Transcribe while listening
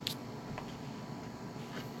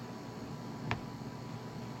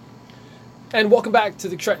And welcome back to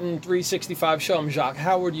the Trenton 365 Show. I'm Jacques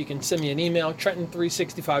Howard. You can send me an email,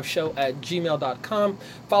 trenton365show@gmail.com.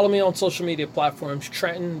 Follow me on social media platforms,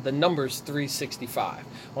 Trenton, the numbers 365.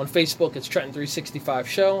 On Facebook, it's Trenton 365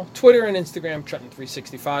 Show. Twitter and Instagram, Trenton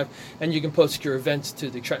 365. And you can post your events to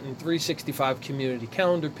the Trenton 365 community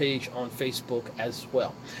calendar page on Facebook as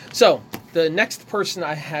well. So, the next person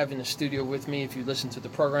I have in the studio with me, if you listen to the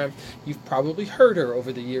program, you've probably heard her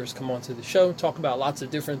over the years come onto the show, talk about lots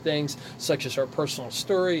of different things, such as her personal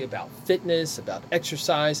story, about fitness, about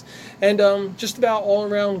exercise, and just about all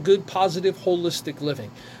around good, positive, holistic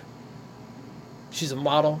living. She's a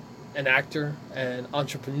model, an actor, an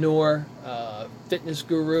entrepreneur, fitness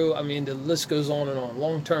guru. I mean, the list goes on and on.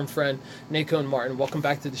 Long-term friend, Nacone Martin. Welcome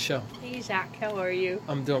back to the show. Hey, Jacques. How are you?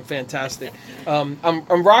 I'm doing fantastic. I'm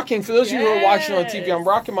rocking, for those of you who are watching on TV, I'm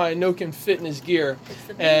rocking my Enocan fitness gear.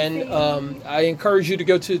 And I encourage you to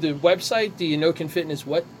go to the website, the Enocan Fitness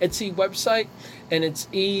Etsy website, and it's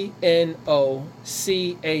ENOCAN.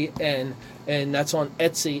 And that's on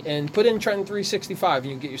Etsy. And put in Trenton 365,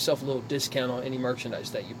 and you can get yourself a little discount on any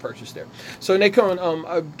merchandise that you purchase there. So, Nacone,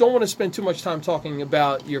 I don't want to spend too much time talking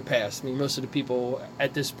about your past. I mean, most of the people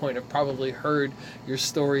at this point have probably heard your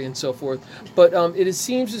story and so forth. But it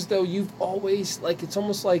seems as though you've always, like, it's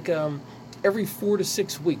almost like every 4 to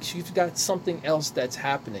 6 weeks, you've got something else that's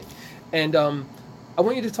happening. And I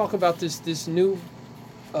want you to talk about this new,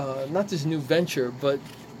 not this new venture, but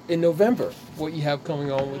in November, what you have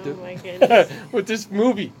going on with my goodness. with this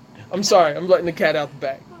movie. I'm sorry, I'm letting the cat out the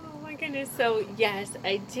bag. Oh my goodness. So yes,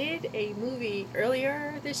 I did a movie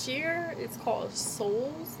earlier this year. It's called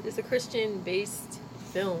Souls. It's a Christian-based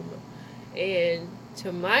film. And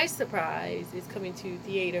to my surprise, it's coming to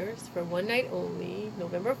theaters for one night only,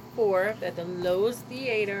 November 4th at the Lowe's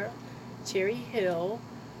Theater, Cherry Hill.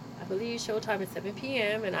 I believe showtime at 7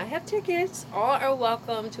 p.m. And I have tickets. All are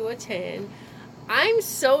welcome to attend. I'm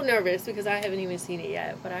so nervous because I haven't even seen it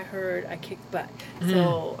yet, but I heard I kicked butt.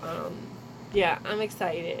 So, yeah, I'm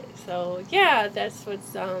excited. So, yeah, that's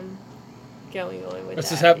what's going on with This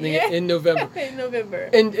that. is happening in November. In November.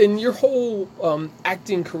 And your whole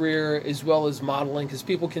acting career, as well as modeling, because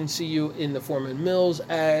people can see you in the Foreman Mills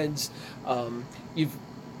ads. You've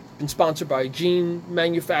been sponsored by jean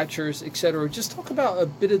manufacturers, etc. Just talk about a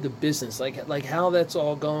bit of the business, like how that's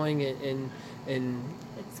all going and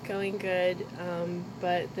It's going good,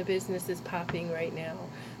 but the business is popping right now.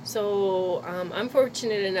 So I'm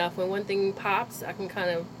fortunate enough when one thing pops, I can kind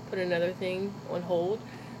of put another thing on hold.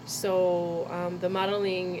 So the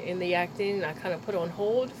modeling and the acting, I kind of put on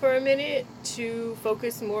hold for a minute to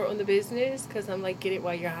focus more on the business because I'm like, get it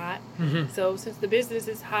while you're hot. Mm-hmm. So since the business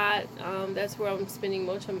is hot, that's where I'm spending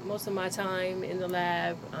most of my time in the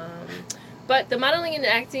lab. But the modeling and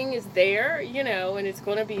the acting is there, and it's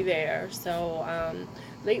going to be there. So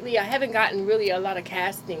lately I haven't gotten really a lot of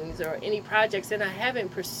castings or any projects, and I haven't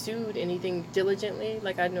pursued anything diligently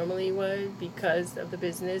like I normally would because of the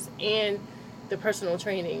business and the personal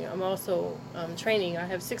training. I'm also training. I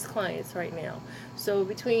have 6 clients right now. So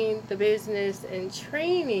between the business and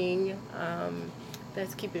training,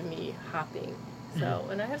 that's keeping me hopping. So,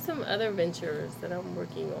 and I have some other ventures that I'm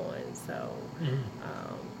working on. So,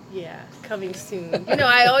 yeah, coming soon.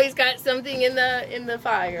 I always got something in the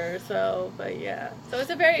fire. So, but yeah, so it's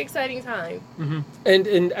a very exciting time. Mm-hmm.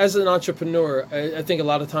 And as an entrepreneur, I think a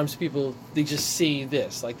lot of times people, they just see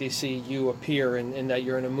this, like they see you appear in that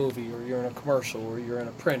you're in a movie or you're in a commercial or you're in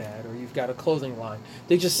a print ad or you've got a clothing line.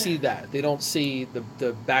 They just see that. They don't see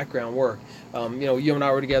the background work. You and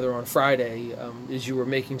I were together on Friday as you were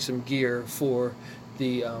making some gear for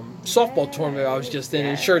the softball tournament I was just in,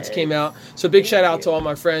 and shirts came out. So big shout out to all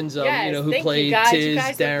my friends, who played, Tiz,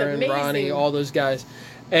 Darren, Ronnie, all those guys.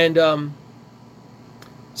 And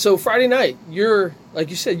so Friday night, you're, like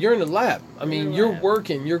you said, you're in the lab. I mean, you're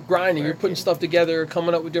working, you're grinding, you're putting stuff together,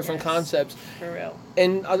 coming up with different concepts. For real.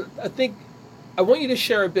 And I think I want you to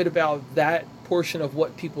share a bit about that portion of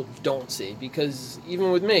what people don't see, because even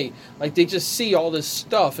with me, like, they just see all this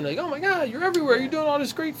stuff and they're like, oh my God, you're everywhere, you're doing all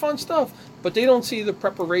this great fun stuff, but they don't see the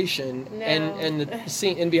preparation and the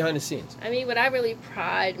scene and behind the scenes. I mean, what I really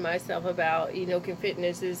pride myself about Enocan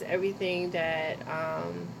Fitness is everything that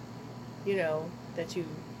that you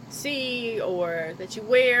see or that you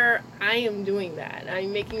wear. I am doing that.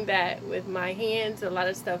 I'm making that with my hands. A lot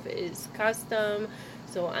of stuff is custom.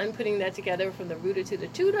 So I'm putting that together from the rooter to the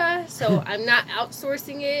tutor. So I'm not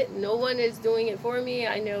outsourcing it. No one is doing it for me.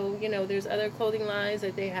 I know, there's other clothing lines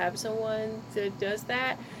that they have someone that does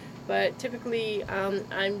that. but typically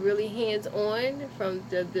I'm really hands-on from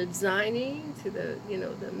the designing to the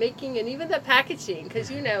the making and even the packaging, because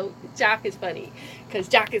Jock is funny, because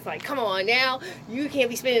Jock is like, come on now, you can't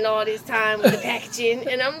be spending all this time with the packaging.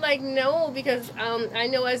 And I'm like, no, because I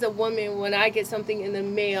know as a woman, when I get something in the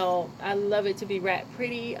mail, I love it to be wrapped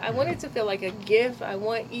pretty. I want it to feel like a gift. I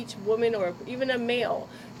want each woman or even a male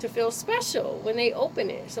to feel special when they open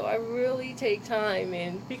it. So I really take time,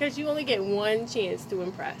 and because you only get one chance to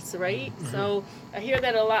impress, right? Mm-hmm. So I hear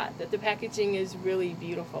that a lot, that the packaging is really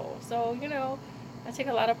beautiful. So, I take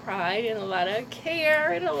a lot of pride and a lot of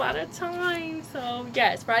care and a lot of time. So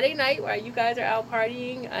yes, Friday night while you guys are out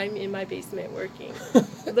partying, I'm in my basement working,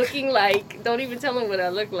 looking like, don't even tell them what I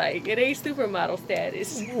look like. It ain't supermodel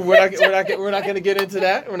status. We're not going to get into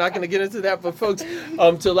that. We're not going to get into that. But folks,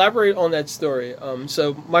 to elaborate on that story,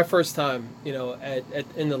 so my first time,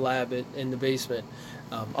 in the lab in the basement,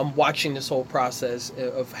 I'm watching this whole process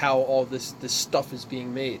of how all this stuff is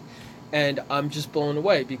being made, and I'm just blown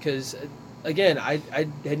away because, again, I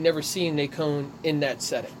had never seen Nacone in that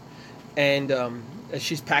setting. And as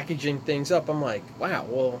she's packaging things up, I'm like, wow,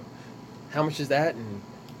 well, how much is that? And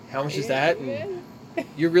how much is that? And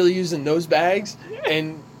you're really using those bags?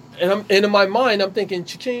 And in my mind, I'm thinking,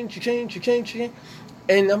 cha-ching, cha-ching, cha-ching, cha-ching.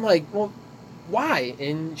 And I'm like, well, why?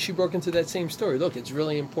 And she broke into that same story. Look, it's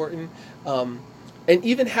really important. And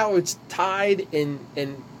even how it's tied and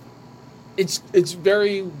it's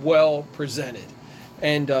very well presented.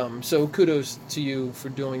 And so kudos to you for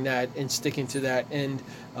doing that and sticking to that. And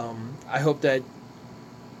I hope that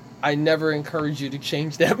I never encourage you to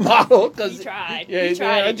change that model. He tried. Yeah, he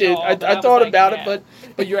tried I did. I thought about it,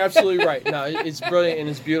 but you're absolutely right. No, it's brilliant and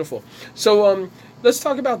it's beautiful. So let's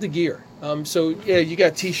talk about the gear. You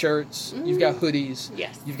got T-shirts, you've got hoodies,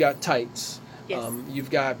 yes, you've got tights, yes,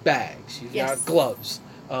 you've got bags, you've yes, got gloves,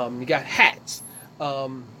 you got hats.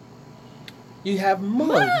 You have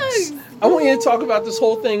mugs. I want you to talk about this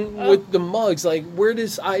whole thing with the mugs, like where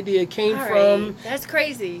this idea came from. That's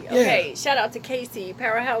crazy. Yeah. Okay, shout out to Casey,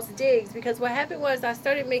 Powerhouse Digs, because what happened was I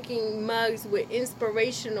started making mugs with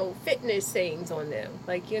inspirational fitness sayings on them.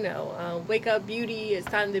 Like, wake up beauty, it's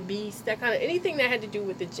time to beast, that kind of, anything that had to do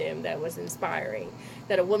with the gym that was inspiring,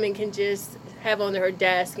 that a woman can just have on her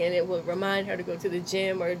desk and it will remind her to go to the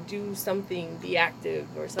gym or do something, be active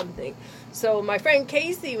or something. So my friend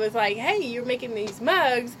Casey was like, hey, you're making these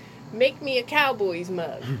mugs, make me a Cowboys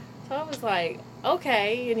mug. So I was like,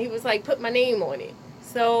 okay. And he was like, put my name on it.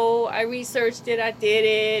 So I researched it, I did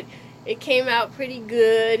it. It came out pretty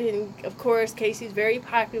good. And of course, Casey's very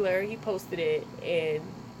popular. He posted it and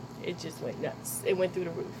it just went nuts. It went through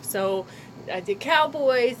the roof. So I did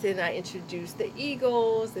Cowboys, and I introduced the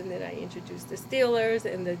Eagles, and then I introduced the Steelers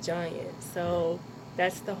and the Giants. So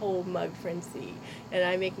that's the whole mug frenzy, and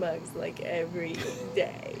I make mugs like every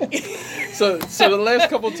day. So the last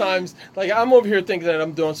couple times, like I'm over here thinking that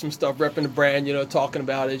I'm doing some stuff, repping the brand, talking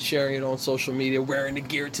about it, sharing it on social media, wearing the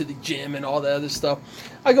gear to the gym and all that other stuff.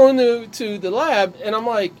 I go into the lab and I'm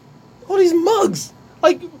like, all these mugs,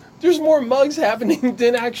 like there's more mugs happening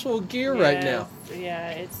than actual gear right now. Yeah,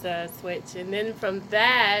 it's a switch, and then from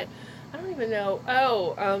that, I don't even know.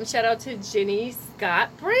 Shout out to Jenny Scott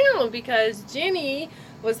Brown, because Jenny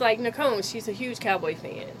was like Nacone. She's a huge cowboy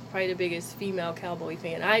fan, probably the biggest female cowboy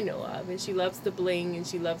fan I know of, and she loves the bling and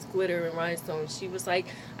she loves glitter and rhinestones. She was like,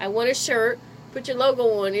 I want a shirt, put your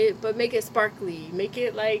logo on it, but make it sparkly, make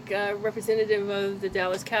it like representative of the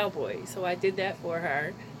Dallas Cowboys. So I did that for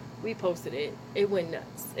her. We posted it. It went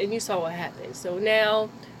nuts, and you saw what happened. So now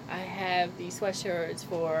I have these sweatshirts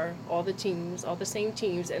for all the teams, all the same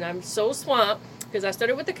teams, and I'm so swamped because I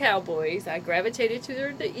started with the Cowboys. I gravitated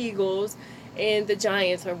to the Eagles, and the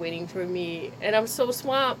Giants are waiting for me. And I'm so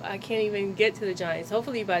swamped, I can't even get to the Giants.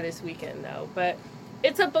 Hopefully by this weekend, though. But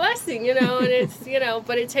it's a blessing, and it's,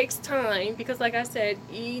 but it takes time because, like I said,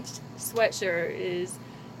 each sweatshirt is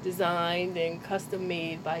designed and custom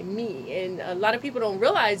made by me. And a lot of people don't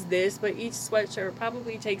realize this, but each sweatshirt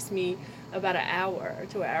probably takes me about an hour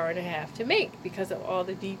to an hour and a half to make because of all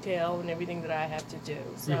the detail and everything that I have to do.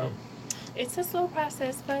 So it's a slow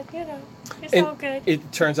process, but it's all good.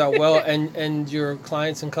 It turns out well, and your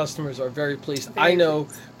clients and customers are very pleased. I know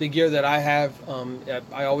the gear that I have,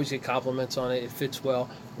 I always get compliments on it. It fits well,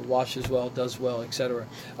 it washes well, does well, etc.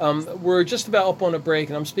 We're just about up on a break,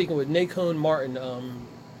 and I'm speaking with Nacone Martin.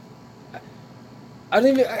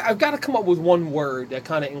 I've got to come up with one word that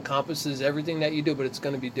kind of encompasses everything that you do, but it's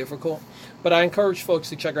going to be difficult. But I encourage folks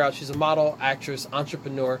to check her out. She's a model, actress,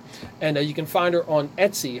 entrepreneur, and you can find her on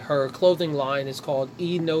Etsy. Her clothing line is called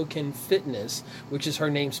Enocan Fitness, which is her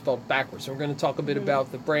name spelled backwards. And we're going to talk a bit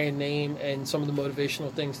about the brand name and some of the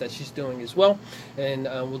motivational things that she's doing as well. And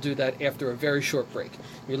we'll do that after a very short break.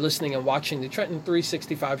 You're listening and watching the Trenton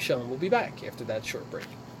 365 show, and we'll be back after that short break.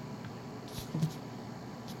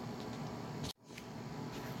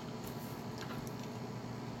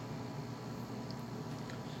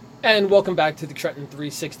 And welcome back to the Trenton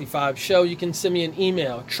 365 show. You can send me an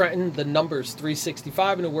email, Trenton, the numbers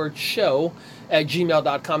 365, and the word show at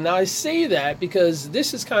gmail.com. Now, I say that because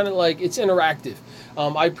this is kind of like, it's interactive.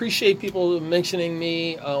 I appreciate people mentioning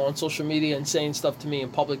me on social media and saying stuff to me in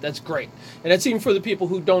public. That's great. And that's even for the people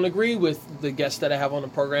who don't agree with the guests that I have on the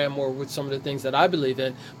program or with some of the things that I believe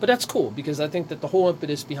in. But that's cool, because I think that the whole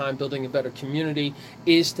impetus behind building a better community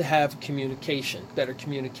is to have communication, better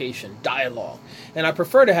communication, dialogue. And I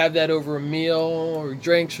prefer to have that over a meal or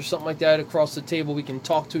drinks or something like that across the table. We can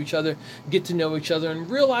talk to each other, get to know each other, and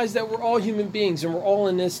realize that we're all human beings and we're all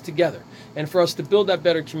in this together. And for us to build that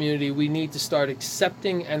better community, we need to start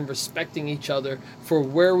accepting and respecting each other for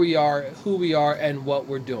where we are, who we are, and what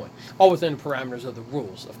we're doing. All within the parameters of the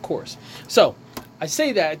rules, of course. So, I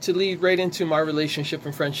say that to lead right into my relationship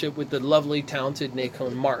and friendship with the lovely, talented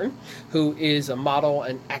Nacone Martin, who is a model,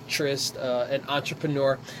 an actress, an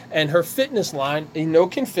entrepreneur, and her fitness line,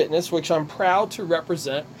 Enocan Fitness, which I'm proud to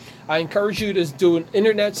represent. I encourage you to do an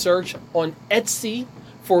internet search on Etsy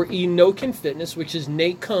for Enocan Fitness, which is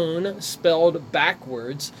Nacone spelled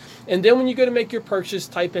backwards. And then when you go to make your purchase,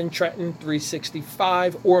 type in Trenton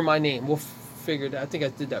 365 or my name. We'll figure that. I think I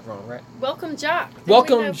did that wrong, right? Welcome, Jock.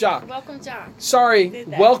 Welcome, Jock. Welcome, Jock. Sorry,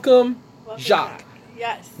 welcome, Jock. Jock.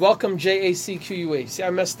 Yes. Welcome, JACQUA. See,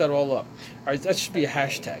 I messed that all up. All right, that should be a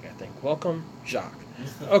hashtag, I think. Welcome, Jock.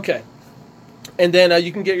 Okay. And then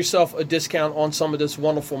you can get yourself a discount on some of this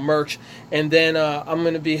wonderful merch. And then I'm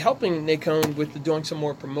going to be helping Nacone with doing some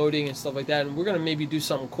more promoting and stuff like that. And we're going to maybe do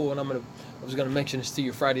something cool. And I was going to mention this to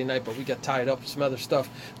you Friday night, but we got tied up with some other stuff.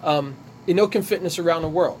 Enocan Fitness around the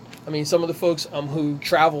world. I mean, some of the folks who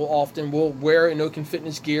travel often will wear Enocan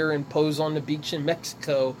Fitness gear and pose on the beach in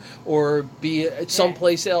Mexico or be at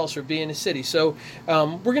someplace else or be in a city. So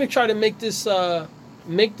we're going to try to make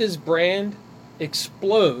this brand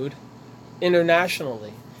explode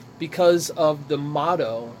internationally because of the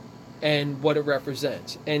motto and what it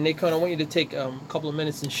represents. And Nacone, I want you to take a couple of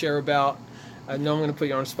minutes and share about, I know I'm going to put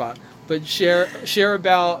you on the spot, but share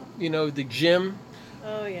about, the gym,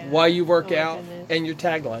 why you work out, and your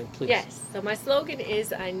tagline, please. Yes, so my slogan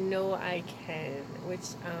is, I know I can, which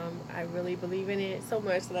I really believe in it so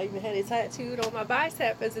much that I even had it tattooed on my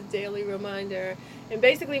bicep as a daily reminder. And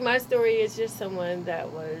basically my story is just someone that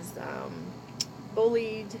was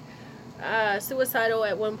bullied, suicidal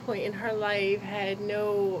at one point in her life, had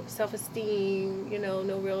no self-esteem,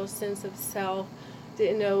 no real sense of self,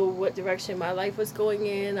 didn't know what direction my life was going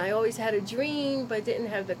in. I always had a dream, but didn't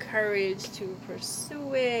have the courage to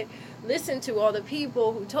pursue it. Listened to all the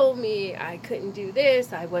people who told me I couldn't do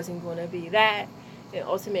this, I wasn't going to be that. And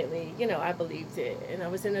ultimately, I believed it. And I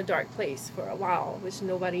was in a dark place for a while, which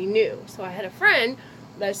nobody knew. So I had a friend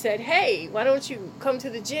that said, hey, why don't you come to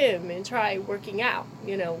the gym and try working out,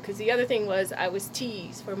 because the other thing was I was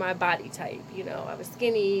teased for my body type, I was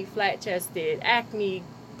skinny, flat-chested, acne,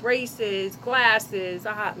 braces, glasses,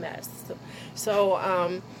 a hot mess.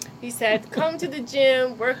 So he said, come to the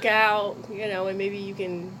gym, work out, and maybe you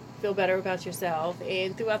can feel better about yourself.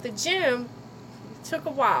 And throughout the gym, it took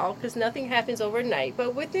a while because nothing happens overnight,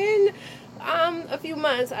 but within a few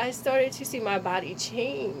months, I started to see my body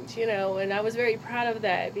change, and I was very proud of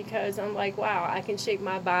that because I'm like, wow, I can shape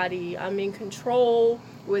my body. I'm in control.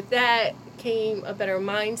 With that came a better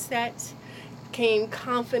mindset, came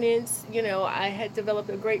confidence. I had developed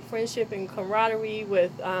a great friendship and camaraderie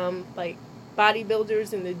with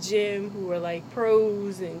bodybuilders in the gym who were like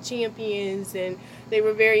pros and champions, and they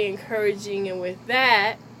were very encouraging. And with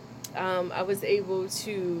that, I was able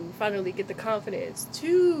to finally get the confidence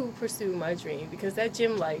to pursue my dream because that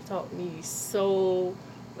gym life taught me so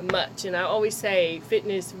much. And I always say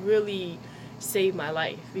fitness really saved my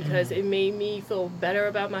life because it made me feel better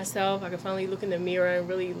about myself. I could finally look in the mirror and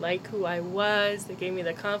really like who I was. It gave me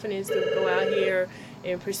the confidence to go out here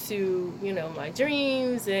and pursue, my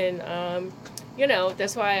dreams. And,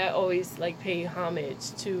 that's why I always pay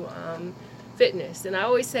homage to fitness. And I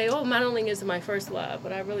always say, modeling is my first love,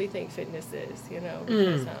 but I really think fitness is,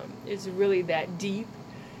 because it's really that deep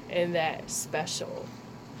and that special.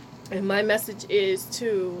 And my message is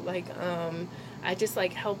to I just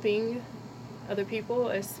like helping other people,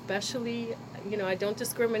 especially, I don't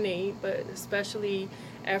discriminate, but especially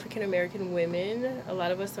African American women. A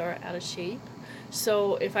lot of us are out of shape.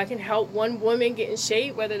 So if I can help one woman get in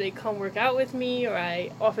shape, whether they come work out with me or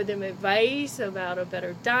I offer them advice about a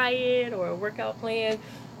better diet or a workout plan,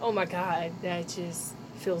 oh my God, that just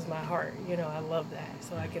fills my heart. I love that.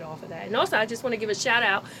 So I get off of that. And also, I just want to give a shout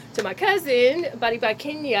out to my cousin, Body by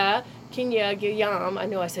Kenya Gilliam. I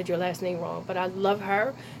know I said your last name wrong, but I love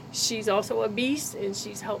her. She's also a beast, and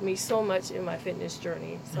she's helped me so much in my fitness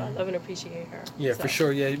journey. So I love and appreciate her. Yeah, for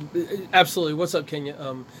sure. Yeah, absolutely. What's up, Kenya?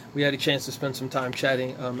 We had a chance to spend some time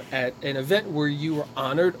chatting at an event where you were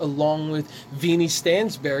honored along with Veenie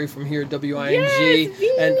Stansberry from here at WING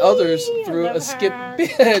and others through a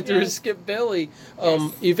Skip Bailey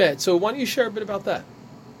event. So why don't you share a bit about that?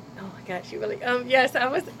 Gosh, you really. Yes, I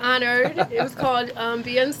was honored. It was called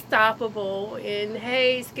Be Unstoppable. And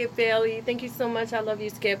hey, Skip Bailey, thank you so much. I love you,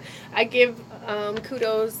 Skip. I give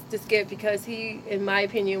kudos to Skip because he, in my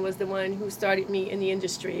opinion, was the one who started me in the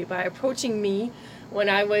industry by approaching me when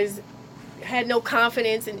I had no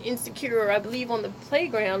confidence and insecure, I believe, on the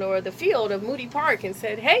playground or the field of Moody Park, and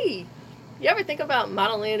said, "Hey, you ever think about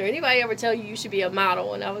modeling, or anybody ever tell you should be a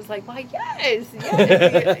model?" And I was like, "Why, yes,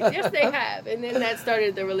 yes, they have." And then that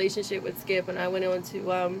started the relationship with Skip, and I went on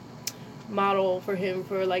to model for him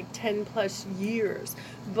for like 10 plus years.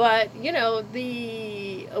 But,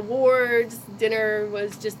 the awards dinner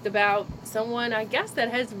was just about someone, I guess, that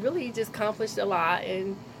has really just accomplished a lot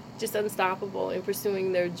and just unstoppable in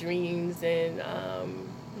pursuing their dreams and,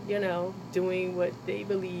 doing what they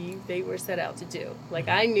believe they were set out to do. Like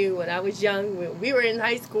I knew when I was young, when we were in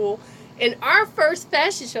high school, in our first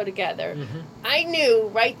fashion show together, I knew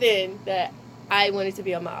right then that I wanted to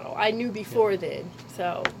be a model. I knew before then.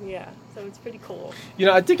 So, yeah. So it's pretty cool.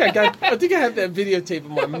 I think I have that videotape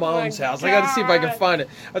in my mom's house. I got to see if I can find it.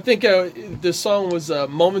 I think the song was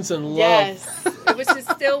Moments in Love. Yes. It was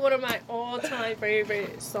just still one of my all-time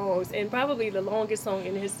favorite songs and probably the longest song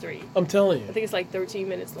in history. I'm telling you. I think it's like 13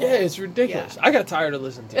 minutes long. Yeah, it's ridiculous. Yeah. I got tired of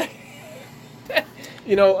listening to it.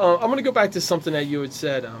 I'm going to go back to something that you had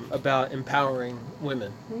said about empowering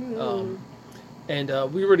women.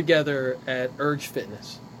 And we were together at Urge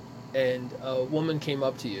Fitness, and a woman came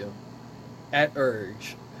up to you at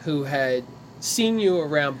Urge who had seen you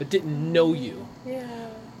around but didn't know you. Yeah.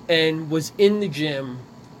 And was in the gym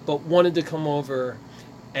but wanted to come over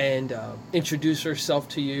and introduce herself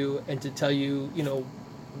to you and to tell you,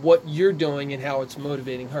 what you're doing and how it's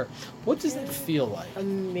motivating her. What does that feel like?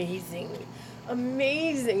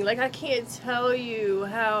 Amazing. Like, I can't tell you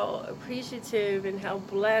how appreciative and how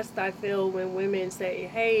blessed I feel when women say,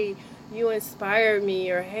 "Hey, you inspired me,"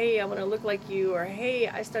 or "Hey, I want to look like you," or "Hey,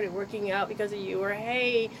 I started working out because of you," or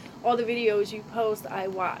 "Hey, all the videos you post, I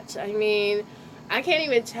watch." I mean, I can't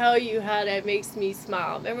even tell you how that makes me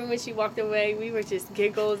smile. Remember when she walked away, we were just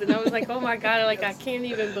giggles, and I was like, oh my God, like I can't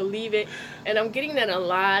even believe it. And I'm getting that a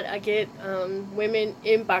lot. I get women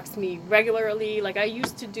inbox me regularly. Like I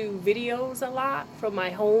used to do videos a lot from my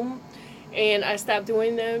home, and I stopped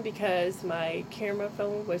doing them because my camera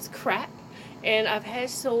phone was crap. And I've had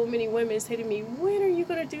so many women say to me, "When are you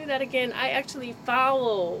going to do that again?" I actually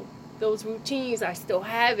follow those routines. I still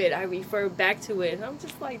have it. I refer back to it. And I'm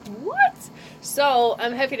just like, what? So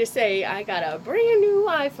I'm happy to say I got a brand new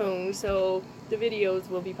iPhone, so the videos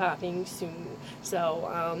will be popping soon. So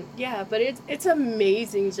but it's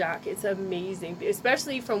amazing, Jock. It's amazing,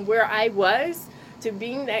 especially from where I was to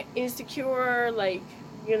being that insecure, like,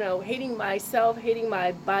 hating myself, hating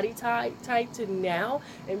my body type to now,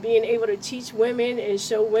 and being able to teach women and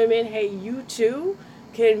show women, hey, you too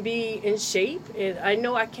can be in shape. And I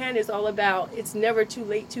know I can. It's all about, it's never too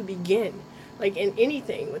late to begin. Like in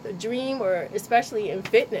anything, with a dream, or especially in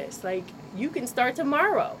fitness, like you can start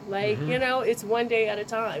tomorrow. Like, it's one day at a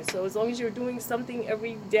time. So as long as you're doing something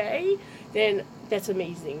every day, then that's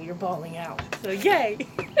amazing. You're balling out. So yay.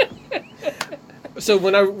 So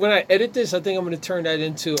when I edit this, I think I'm going to turn that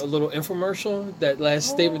into a little infomercial. That last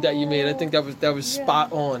statement that you made, I think that was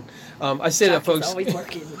spot on. I say that, folks. He's always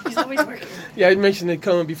working. He's always working. Yeah, I mentioned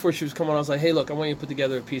Enocan before she was coming on. I was like, hey, look, I want you to put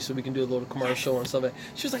together a piece so we can do a little commercial and stuff like that.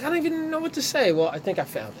 She was like, I don't even know what to say. Well, I think I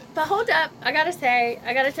found it. But hold up. I got to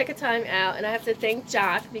take a time out, and I have to thank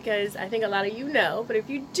Jock, because I think a lot of you know, but if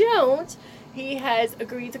you don't, he has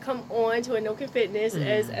agreed to come on to Enocan Fitness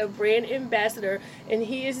as a brand ambassador, and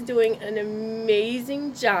he is doing an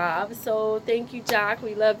amazing job. So thank you, Jock.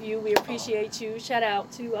 We love you. We appreciate you. Shout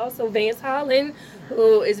out to also Vance Holland,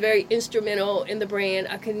 who is very instrumental in the brand.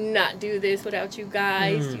 I could not do this without you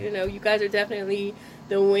guys. You guys are definitely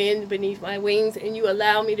the wind beneath my wings, and you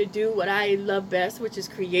allow me to do what I love best, which is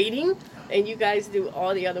creating and you guys do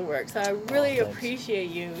all the other work. So I really thanks. appreciate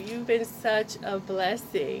you. You've been such a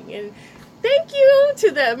blessing. And thank you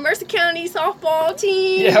to the Mercer County softball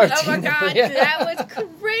team. Yeah, our oh my team. God, Yeah. that was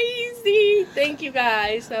crazy. Thank you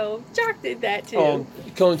guys. So Jock did that too.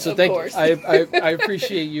 Cohen, so Of thank course. I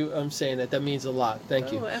appreciate you saying that. That means a lot.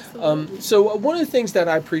 Thank you. Oh, absolutely. So one of the things that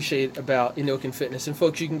I appreciate about Enocan Fitness, and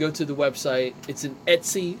folks, you can go to the website. It's an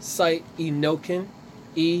Etsy site, Enocan,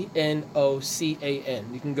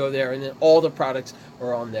 Enocan. You can go there, and then all the products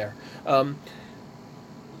are on there. When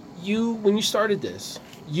you started this,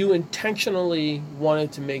 you intentionally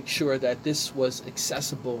wanted to make sure that this was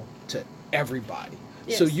accessible to everybody.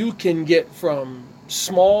 Yes. So you can get from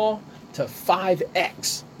small to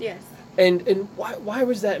 5X. Yes. And why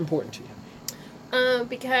was that important to you?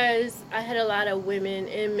 Because I had a lot of women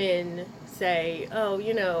and men say,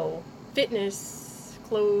 oh, fitness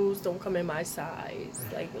clothes don't come in my size.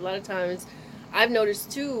 Like a lot of times I've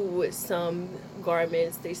noticed too with some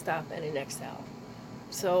garments, they stop at an XL.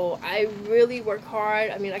 So I really work hard.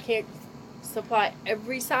 I mean, I can't supply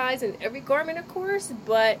every size and every garment, of course,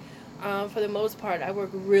 but for the most part, I work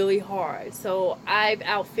really hard. So I've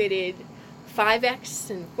outfitted 5X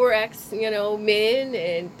and 4X, men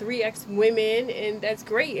and 3X women, and that's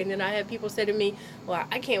great. And then I have people say to me, well,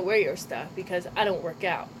 I can't wear your stuff because I don't work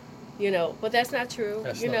out, but that's not true.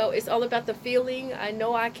 It's all about the feeling. I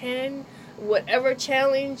know I can, whatever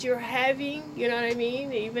challenge you're having, you know what I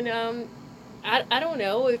mean? Even, I don't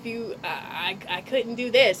know if I couldn't do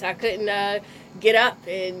this. I couldn't get up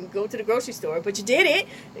and go to the grocery store, but you did it.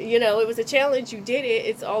 It was a challenge. You did it.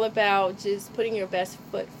 It's all about just putting your best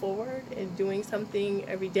foot forward and doing something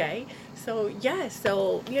every day. So, yes.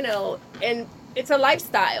 And it's a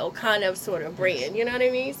lifestyle kind of sort of brand, you know what I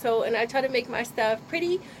mean? So, and I try to make my stuff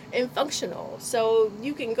pretty and functional. So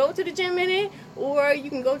you can go to the gym in it, or you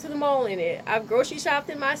can go to the mall in it. I've grocery shopped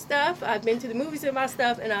in my stuff. I've been to the movies in my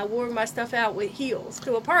stuff, and I wore my stuff out with heels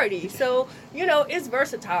to a party. So, it's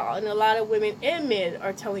versatile. And a lot of women and men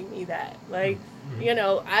are telling me that. Like,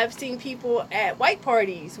 I've seen people at white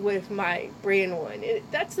parties with my brand on.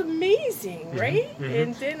 That's amazing, right? Mm-hmm.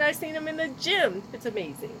 And then I've seen them in the gym. It's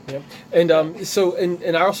amazing. Yep. And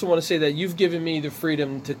and I also want to say that you've given me the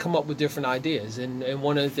freedom to come up with different ideas. And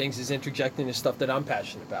one of the things is interjecting the stuff that I'm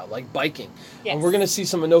passionate about, like biking. Yes. And we're going to see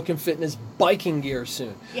some Enocan Fitness biking gear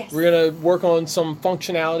soon. Yes. We're going to work on some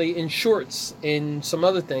functionality in shorts and some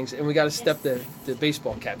other things. And we got to step the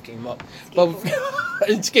baseball cap game up.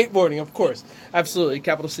 And skateboarding, of course. Absolutely.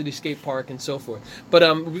 Capital City Skate Park and so forth. But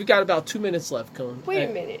we've got about 2 minutes left, Cone. Wait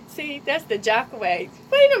a minute. See, that's the jock way.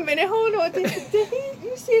 Wait a minute. Hold on. Did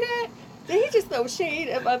you see that? Did he just throw shade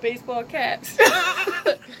at my baseball caps?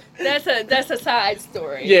 That's a side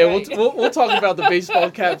story. Yeah, right? we'll talk about the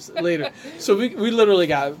baseball caps later. So we literally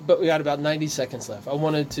got about 90 seconds left. I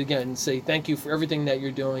wanted to again say thank you for everything that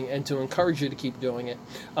you're doing and to encourage you to keep doing it.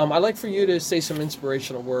 I'd like for you to say some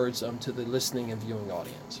inspirational words to the listening and viewing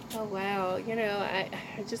audience. Oh wow, I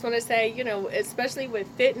just want to say, especially with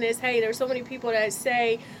fitness, hey, there's so many people that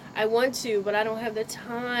say I want to, but I don't have the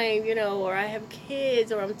time, or I have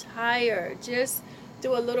kids, or I'm tired. Just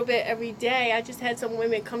do a little bit every day. I just had some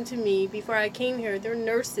women come to me before I came here. They're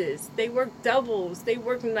nurses. They work doubles. They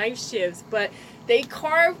work night shifts, but they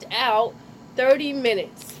carved out 30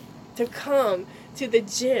 minutes to come to the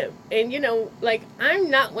gym. And, I'm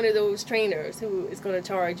not one of those trainers who is going to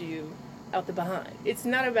charge you out the behind. It's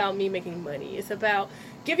not about me making money. It's about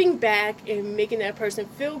giving back and making that person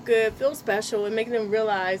feel good, feel special, and making them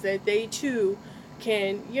realize that they too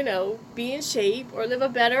can, be in shape or live a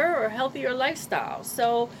better or healthier lifestyle.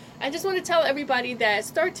 So I just want to tell everybody that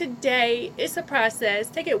start today. It's a process.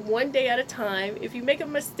 Take it one day at a time. If you make a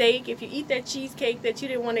mistake, if you eat that cheesecake that you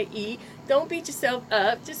didn't want to eat, don't beat yourself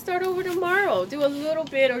up. Just start over tomorrow. Do a little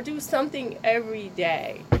bit or do something every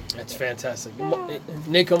day. That's fantastic. Yeah.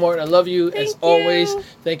 Nico Martin, I love you as always.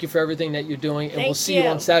 Thank you for everything that you're doing. And we'll see you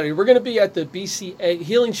on Saturday. We're going to be at the BCA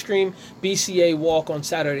Healing Stream BCA Walk on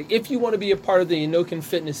Saturday. If you want to be a part of the Enocan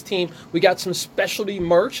Fitness team, we got some specialty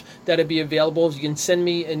merch that'll be available. You can send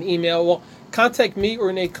me an email. Well, contact me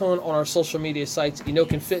or Nacone on our social media sites,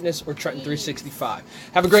 Enocan Fitness or Trenton 365.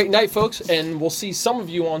 Have a great night, folks, and we'll see some of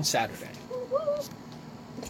you on Saturday.